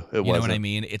 No, it wasn't. You know what I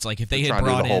mean? It's like if they had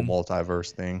brought in the whole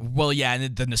multiverse thing. Well, yeah,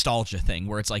 and the nostalgia thing,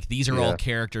 where it's like these are all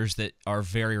characters that are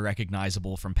very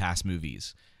recognizable from past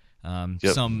movies.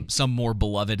 Some more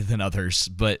beloved than others,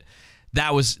 but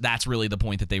that's really the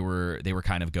point that they were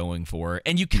kind of going for.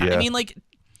 And you kind of mean, like,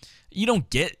 you don't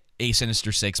get a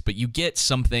Sinister Six, but you get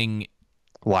something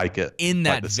like it in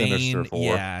that like vein.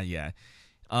 Yeah.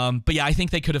 But yeah, I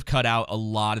think they could have cut out a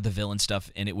lot of the villain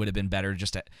stuff, and it would have been better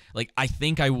just to, like, I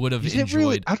think I would have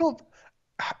enjoyed.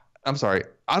 I'm sorry.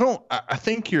 I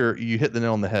think you hit the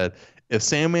nail on the head. If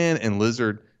Sandman and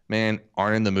Lizard Man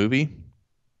aren't in the movie,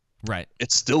 right,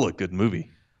 it's still a good movie.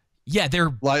 Yeah,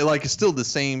 they're like it's still the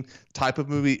same type of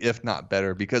movie, if not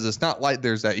better, because it's not like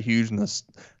there's that hugeness,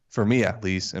 for me at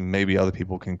least, and maybe other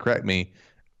people can correct me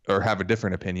or have a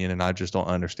different opinion, and I just don't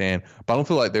understand. But I don't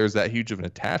feel like there's that huge of an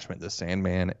attachment to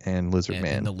Sandman and Lizard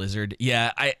Man. And the Lizard,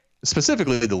 yeah,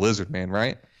 specifically the Lizard Man,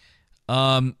 right?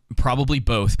 Probably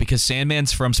both, because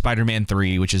Sandman's from Spider-Man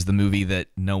 3, which is the movie that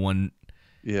no one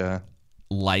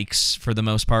likes for the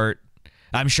most part.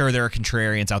 I'm sure there are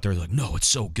contrarians out there like, no, it's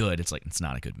so good. It's like, it's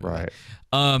not a good movie. Right.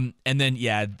 And then,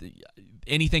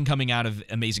 anything coming out of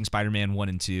Amazing Spider-Man 1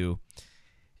 and 2,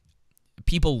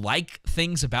 people like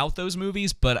things about those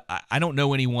movies, but I don't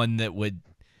know anyone that would,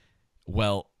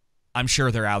 well, I'm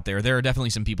sure they're out there. There are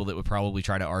definitely some people that would probably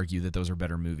try to argue that those are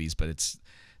better movies, but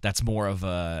that's more of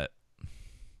a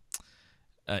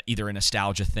either a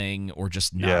nostalgia thing or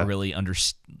just not really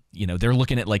they're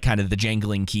looking at like kind of the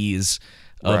jangling keys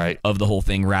of the whole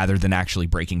thing rather than actually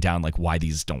breaking down like why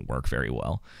these don't work very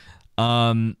well.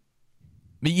 But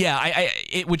yeah,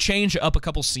 it would change up a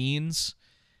couple scenes,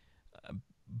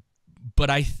 but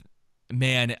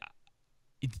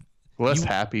Less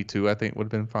Happy too, I think would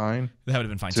have been fine. That would have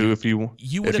been fine too. If you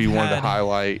wanted to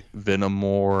highlight Venom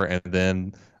more and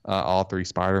then all three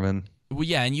Spider-Men. Well,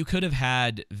 yeah, and you could have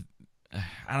had.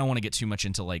 I don't want to get too much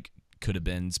into like could have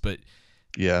beens, but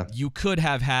you could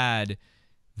have had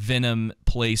Venom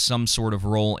play some sort of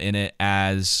role in it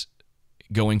as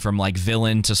going from like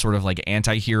villain to sort of like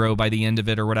anti-hero by the end of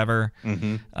it or whatever.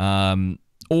 Mm-hmm.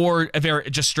 Or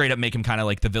just straight up make him kind of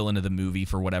like the villain of the movie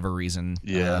for whatever reason.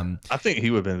 Yeah, I think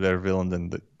he would have been a better villain than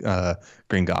the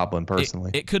Green Goblin,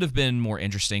 personally. It could have been more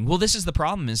interesting. Well, this is the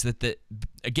problem, is that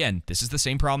again, this is the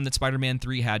same problem that Spider-Man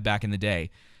 3 had back in the day.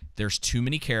 There's too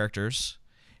many characters,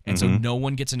 And so no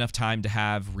one gets enough time to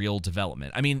have real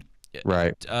development. I mean,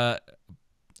 right.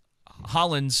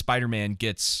 Holland's Spider-Man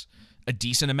gets a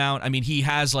decent amount. I mean, he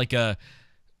has like a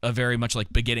very much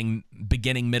like beginning,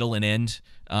 middle, and end,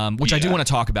 which I do want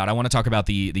to talk about. I want to talk about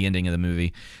the ending of the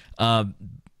movie.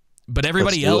 But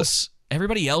everybody else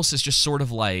is just sort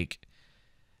of like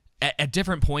at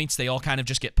different points, they all kind of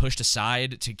just get pushed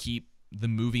aside to keep the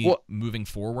movie moving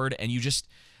forward. And you just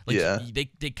like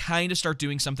they kind of start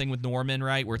doing something with Norman,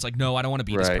 right? Where it's like, no, I don't want to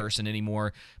be this person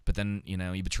anymore. But then, you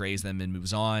know, he betrays them and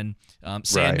moves on.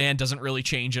 Sandman doesn't really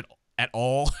change it at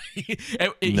all.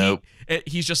 Nope.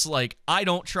 He's just like, I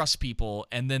don't trust people,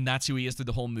 and then that's who he is through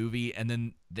the whole movie. And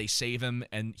then they save him,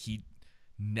 and he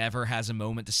never has a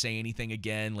moment to say anything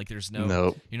again. Like there's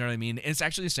no, you know what I mean? And it's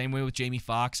actually the same way with Jamie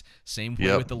Foxx, same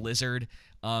way with the Lizard.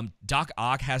 Doc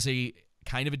Ock has a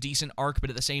kind of a decent arc,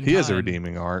 but at the same time, he has a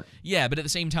redeeming arc. Yeah, but at the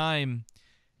same time,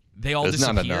 they all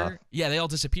disappear. Yeah, they all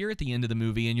disappear at the end of the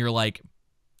movie, and you're like,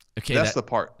 okay, that's the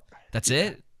part. That's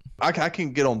it. I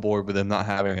can get on board with them not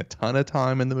having a ton of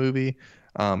time in the movie,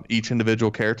 each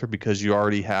individual character, because you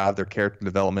already have their character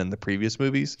development in the previous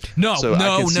movies. No.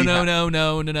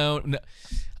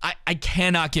 I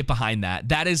cannot get behind that.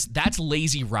 That's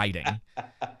lazy writing.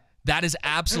 That is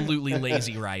absolutely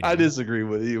lazy writing. I disagree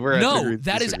with you.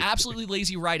 That is absolutely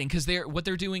lazy writing, because what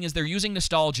they're doing is they're using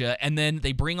nostalgia, and then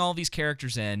they bring all these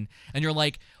characters in, and you're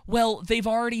like, well, they've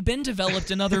already been developed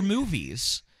in other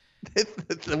movies. And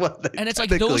it's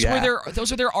like those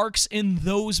are their arcs in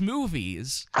those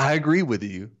movies. I agree with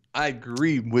you.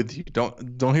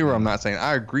 Don't hear what I'm not saying.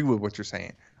 I agree with what you're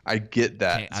saying. I get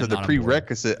that. Okay, so the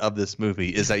prerequisite of this movie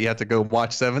is that you have to go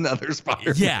watch 7 other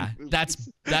Spider-Man movies.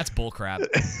 That's bullcrap.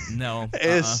 No.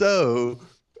 And so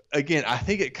again, I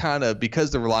think it kind of, because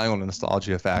they're relying on the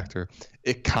nostalgia factor,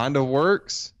 it kind of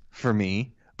works for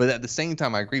me. But at the same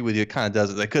time, I agree with you. It kind of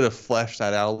doesn't. They could have fleshed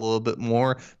that out a little bit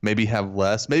more. Maybe have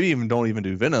less. Maybe even don't even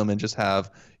do Venom and just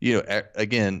have, you know,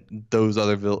 again, those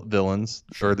other villains,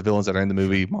 or the villains that are in the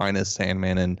movie minus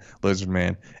Sandman and Lizard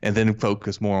Man, and then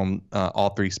focus more on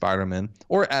all 3 Spider-Men,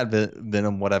 or add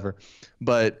Venom, whatever.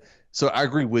 But so I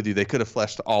agree with you. They could have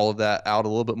fleshed all of that out a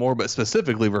little bit more. But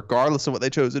specifically, regardless of what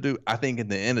they chose to do, I think in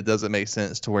the end it doesn't make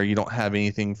sense to where you don't have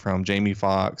anything from Jamie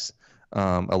Foxx,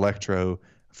 Electro,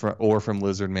 from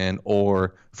Lizard Man,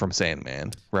 or from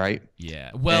Sandman, right?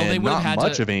 Yeah. Well, they would have had not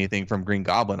much of anything from Green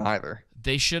Goblin either.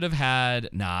 They should have had.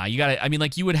 You got to. I mean,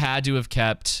 like, you would have had to have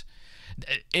kept.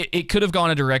 It could have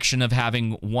gone a direction of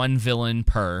having one villain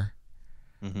per,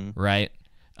 right?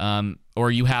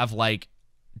 Or you have like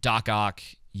Doc Ock.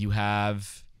 You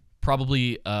have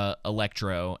probably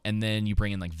Electro, and then you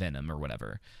bring in like Venom or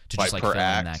whatever to just like fill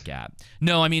in that gap.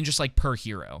 No, I mean just like per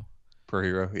hero. Per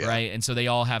hero, yeah. Right, and so they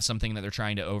all have something that they're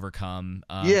trying to overcome.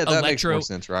 That makes more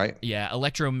sense, right? Yeah,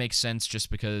 Electro makes sense just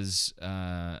because.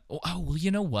 Well, you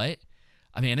know what?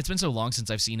 I mean, it's been so long since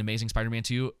I've seen Amazing Spider-Man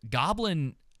 2.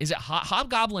 Goblin, is it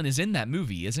Hobgoblin is in that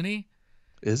movie, isn't he?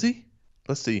 Is he?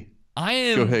 Let's see. Go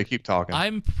ahead, keep talking.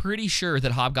 I'm pretty sure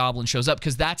that Hobgoblin shows up,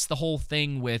 because that's the whole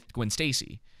thing with Gwen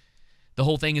Stacy. The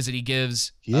whole thing is that he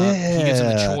gives him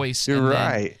the choice. You're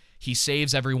right. He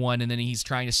saves everyone, and then he's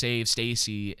trying to save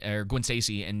Gwen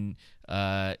Stacy, and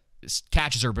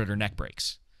catches her, but her neck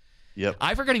breaks. Yep.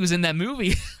 I forgot he was in that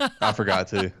movie. I forgot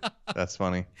too. That's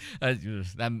funny. He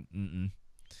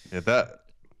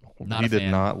did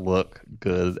not look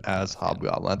good as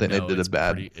Hobgoblin. I think they did a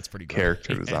bad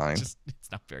character design. It's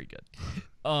not very good.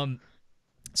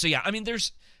 So yeah, I mean,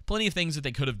 there's plenty of things that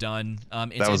they could have done.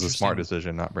 That was a smart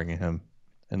decision, not bringing him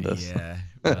in this. Yeah.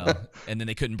 Well, and then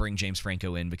they couldn't bring James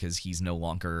Franco in because he's no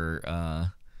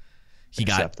longer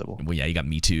acceptable. He got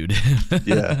Me Too'd.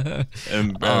 Yeah.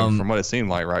 And from what it seemed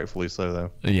like, rightfully so,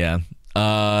 though. Yeah.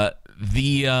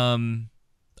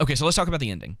 Okay, so let's talk about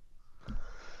the ending.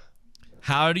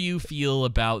 How do you feel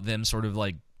about them sort of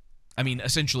like, I mean,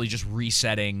 essentially just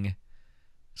resetting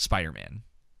Spider-Man?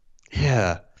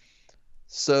 Yeah.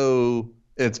 So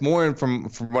it's more from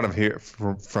what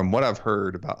I've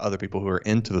heard about other people who are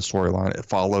into the storyline. It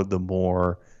followed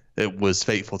it was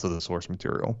faithful to the source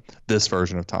material, this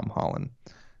version of Tom Holland.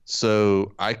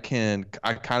 So I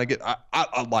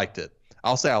liked it.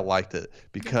 I'll say I liked it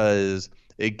because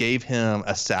it gave him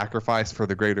a sacrifice for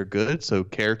the greater good. So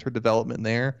character development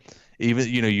there. Even,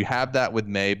 you have that with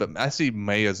May, but I see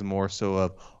May as more so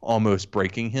of almost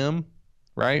breaking him,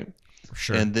 right?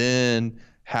 Sure. And then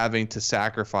having to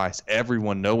sacrifice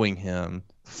everyone knowing him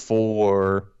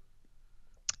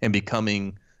and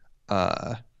becoming,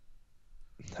 I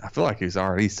feel like he's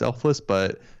already selfless,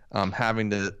 but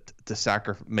having to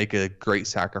make a great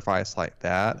sacrifice like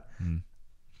that.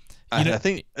 I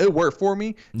think it worked for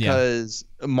me because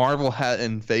Marvel had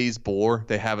in Phase 4,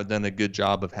 they haven't done a good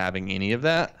job of having any of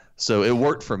that. So it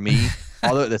worked for me.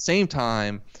 Although at the same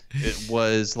time, it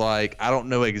was like, I don't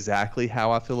know exactly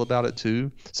how I feel about it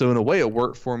too. So in a way, it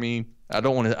worked for me.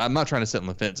 I'm not trying to sit on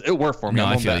the fence. It worked for me. No,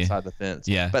 I'm on that side of the fence.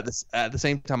 Yeah. But at the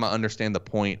same time, I understand the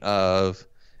point of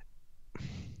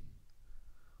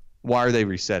why are they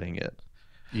resetting it?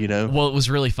 You know? Well, it was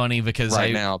really funny because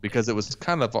because it was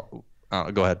kind of.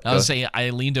 Go ahead. I was saying, I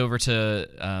leaned over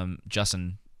to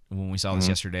Justin when we saw this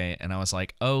yesterday, and I was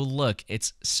like, "Oh, look,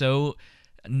 it's so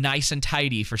nice and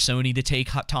tidy for Sony to take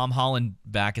Tom Holland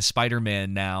back as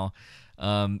Spider-Man now."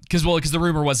 Because the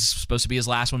rumor was supposed to be his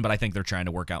last one, but I think they're trying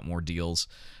to work out more deals,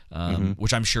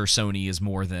 which I'm sure Sony is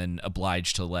more than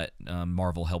obliged to let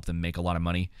Marvel help them make a lot of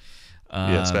money.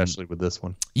 Yeah, especially with this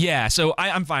one. Yeah, so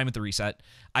I'm fine with the reset.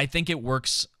 I think it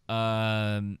works.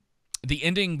 The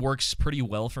ending works pretty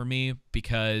well for me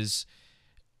because,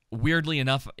 weirdly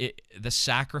enough, the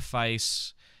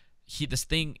sacrifice,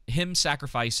 him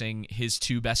sacrificing his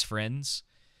two best friends,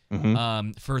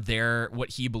 for what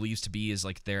he believes to be is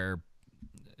like their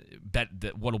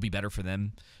what'll be better for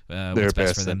them, their what's best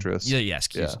best for them.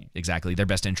 interests. Exactly, their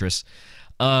best interests.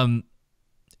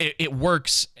 It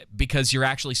works because you're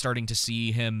actually starting to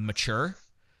see him mature.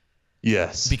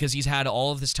 Yes, because he's had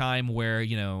all of this time where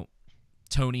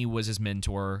Tony was his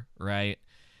mentor, right?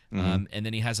 And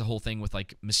then he has the whole thing with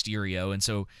like Mysterio, and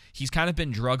so he's kind of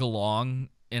been drug along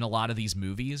in a lot of these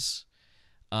movies.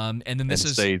 And then this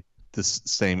is the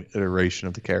same iteration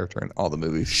of the character in all the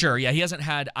movies. Sure, yeah, he hasn't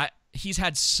had. He's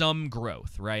had some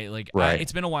growth, right? Like,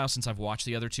 it's been a while since I've watched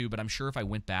the other two, but I'm sure if I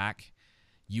went back,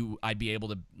 I'd be able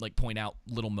to like point out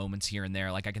little moments here and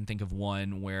there. Like I can think of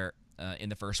one where in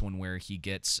the first one where he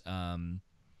gets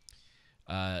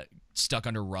stuck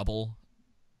under rubble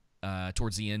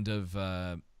towards the end of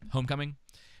Homecoming,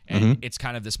 and it's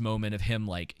kind of this moment of him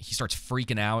like he starts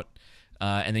freaking out,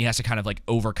 and then he has to kind of like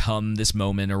overcome this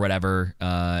moment or whatever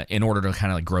in order to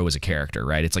kind of like grow as a character,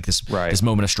 right? It's like this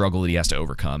moment of struggle that he has to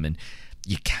overcome, and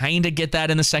you kind of get that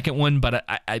in the second one, but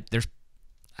I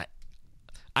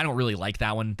don't really like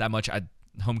that one that much.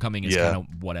 Homecoming is kind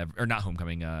of whatever, or not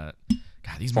Homecoming. God,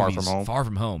 these movies, Far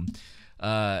From Home.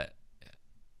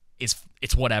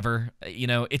 It's whatever.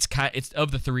 It's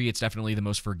of the three, it's definitely the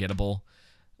most forgettable.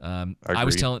 I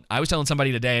was telling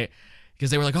somebody today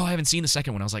because they were like, "Oh, I haven't seen the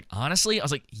second one." I was like, honestly,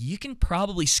 you can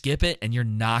probably skip it and you're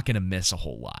not gonna miss a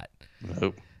whole lot.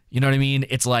 Nope. You know what I mean?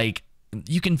 It's like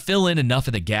you can fill in enough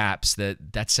of the gaps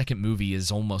that second movie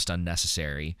is almost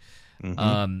unnecessary.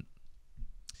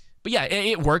 But yeah,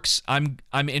 it works. I'm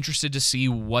interested to see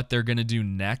what they're gonna do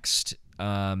next,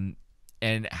 and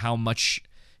how much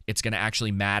it's gonna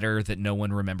actually matter that no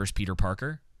one remembers Peter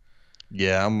Parker.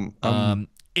 Yeah,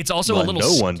 it's also a little.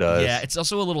 No one does. Yeah, it's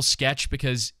also a little sketch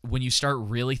because when you start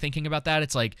really thinking about that,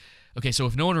 it's like, okay, so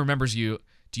if no one remembers you,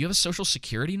 do you have a social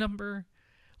security number?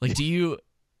 Like, do you,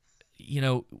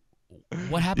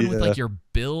 what happened with like your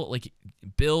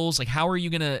bills? Like, how are you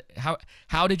gonna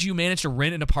how did you manage to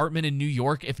rent an apartment in New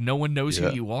York if no one knows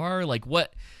who you are? Like,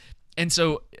 what? And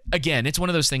so again, it's one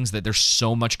of those things that there's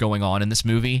so much going on in this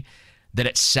movie that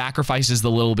it sacrifices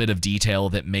the little bit of detail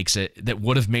that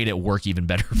would have made it work even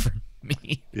better for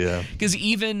me. Yeah. Because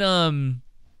even man,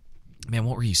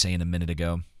 what were you saying a minute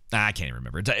ago? I can't even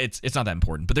remember. It's not that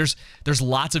important. But there's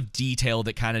lots of detail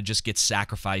that kind of just gets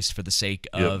sacrificed for the sake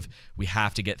of we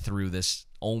have to get through this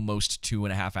almost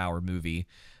 2.5 hour movie.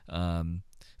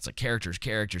 It's like characters.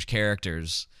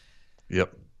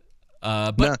 Yep.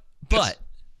 But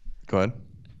go ahead.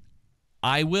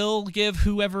 I will give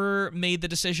whoever made the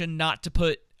decision not to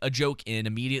put a joke in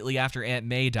immediately after Aunt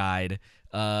May died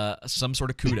some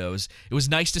sort of kudos. It was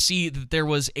nice to see that there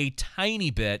was a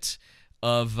tiny bit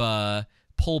of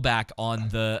pullback on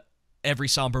the every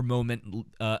somber moment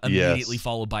immediately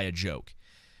followed by a joke.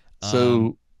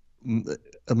 So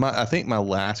I think my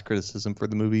last criticism for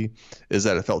the movie is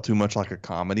that it felt too much like a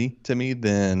comedy to me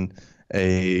than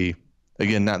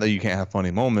again, not that you can't have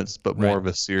funny moments, but more of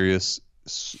a serious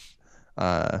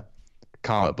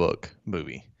comic book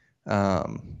movie.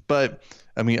 But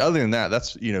I mean, other than that,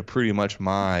 that's pretty much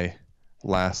my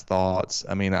last thoughts.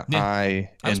 I mean, I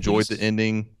enjoyed the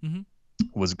ending.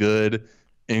 Was good.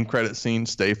 End credit scenes,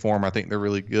 stay form. I think they're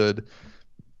really good.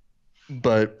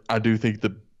 But I do think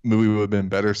the movie would have been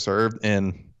better served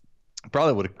and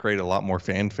probably would have created a lot more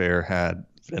fanfare had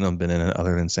Venom been in it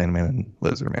other than Sandman and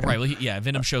Lizard Man. Right. Well,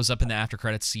 Venom shows up in the after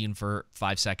credits scene for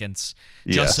 5 seconds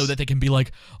just so that they can be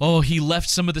like, oh, he left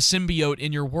some of the symbiote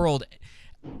in your world.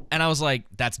 And I was like,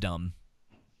 that's dumb.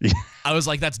 I was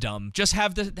like, that's dumb. Just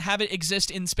have it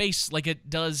exist in space like it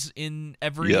does in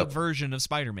every version of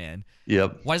Spider-Man.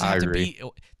 Yep. Why does it have to be?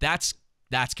 That's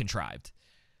contrived.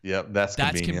 Yep, that's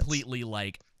completely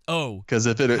like, because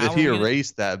if he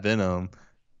erased that Venom,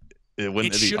 it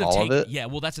wouldn't be all of it. Yeah,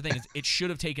 well, that's the thing. It should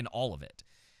have taken all of it.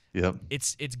 Yep.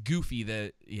 It's goofy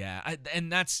that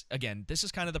and that's, again, this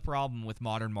is kind of the problem with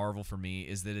modern Marvel for me,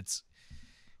 is that it's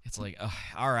like,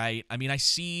 all right. I mean, I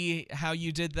see how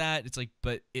you did that. It's like,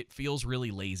 but it feels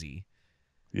really lazy.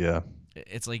 Yeah.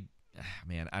 It's like,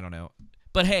 man, I don't know.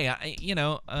 But hey,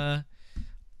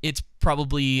 it's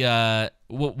probably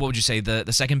what would you say,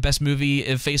 the second best movie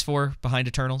of Phase 4 behind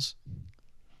Eternals?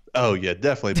 Oh yeah,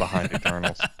 definitely behind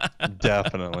Eternals.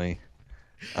 Definitely.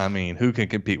 I mean, who can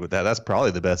compete with that? That's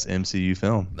probably the best MCU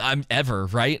film ever,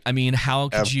 right? I mean, how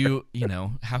could you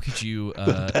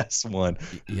the best one.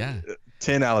 Yeah.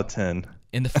 10 out of 10.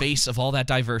 In the face of all that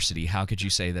diversity, how could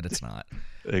you say that it's not?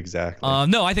 Exactly.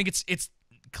 No, I think it's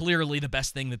clearly the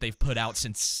best thing that they've put out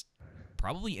since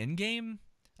probably Endgame.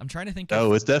 I'm trying to think.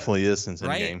 Oh, it definitely is since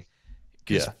Endgame.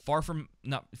 Because Far From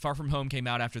Home came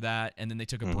out after that, and then they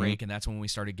took a break, and that's when we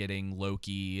started getting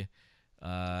Loki,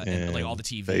 and like all the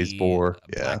TV, Phase 4,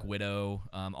 Black Widow,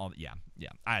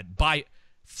 by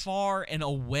far and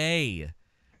away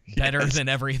better than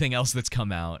everything else that's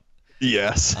come out.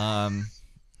 Yes.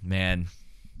 Man,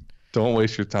 don't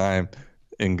waste your time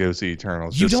and go see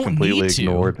Eternals. You just don't completely need to.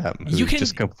 ignore that movie. You can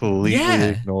just completely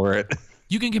ignore it.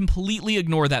 You can completely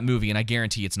ignore that movie, and I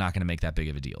guarantee it's not going to make that big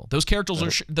of a deal. Those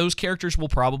characters will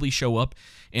probably show up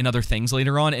in other things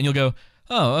later on, and you'll go,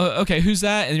 "Oh, okay, who's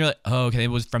that?" And you're like, "Oh, okay, it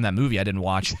was from that movie I didn't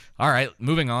watch." All right,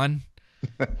 moving on.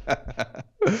 That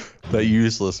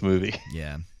useless movie.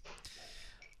 Yeah.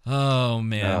 Oh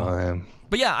man.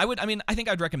 But yeah, I think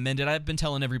I'd recommend it. I've been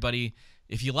telling everybody,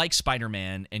 if you like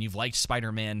Spider-Man and you've liked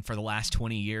Spider-Man for the last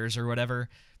 20 years or whatever,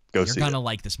 you're going to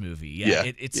like this movie.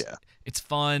 Yeah, it's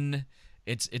fun.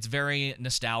 It's very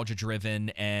nostalgia driven,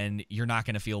 and you're not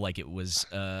going to feel like it was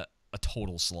a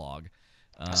total slog.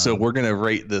 So we're going to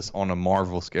rate this on a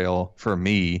Marvel scale. For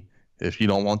me, if you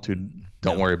don't want to,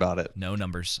 don't worry about it. No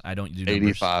numbers. I don't do numbers.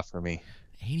 85 for me.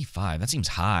 85? That seems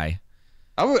high.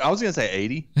 I was going to say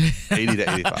 80. 80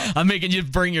 to 85. I'm making you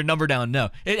bring your number down. No.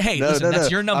 Listen, that's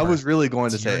your number. I was really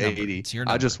going to say 80.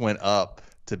 I just went up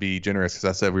to be generous because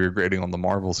I said we were grading on the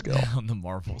Marvel scale. On the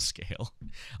Marvel scale.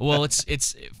 Well,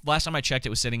 it's last time I checked, it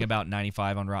was sitting about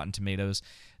 95 on Rotten Tomatoes.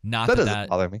 Not that doesn't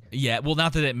bother me. Yeah, well,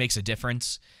 not that it makes a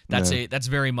difference. That's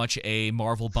very much a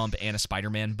Marvel bump and a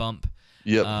Spider-Man bump.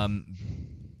 Yep. And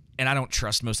I don't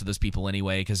trust most of those people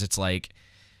anyway, because it's like,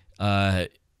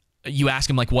 you ask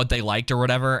them like what they liked or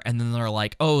whatever, and then they're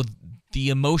like, "Oh, the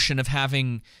emotion of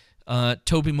having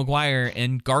Tobey Maguire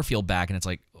and Garfield back," and it's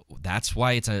like, that's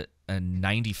why it's a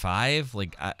 95.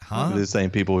 Like, huh? The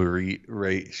same people who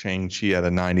rate Shang-Chi at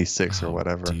a 96 or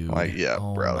whatever. Dude. Like, yeah,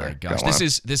 brother. My gosh,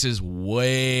 this is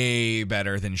way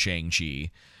better than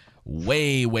Shang-Chi.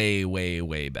 Way, way, way,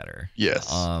 way better.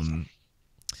 Yes.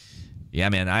 Yeah,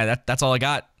 man. That's all I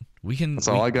got. That's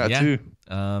all I got too.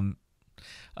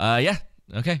 Yeah.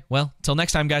 Okay. Well, till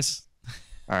next time, guys.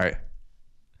 All right.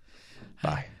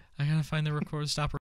 Bye. I gotta find the record stop.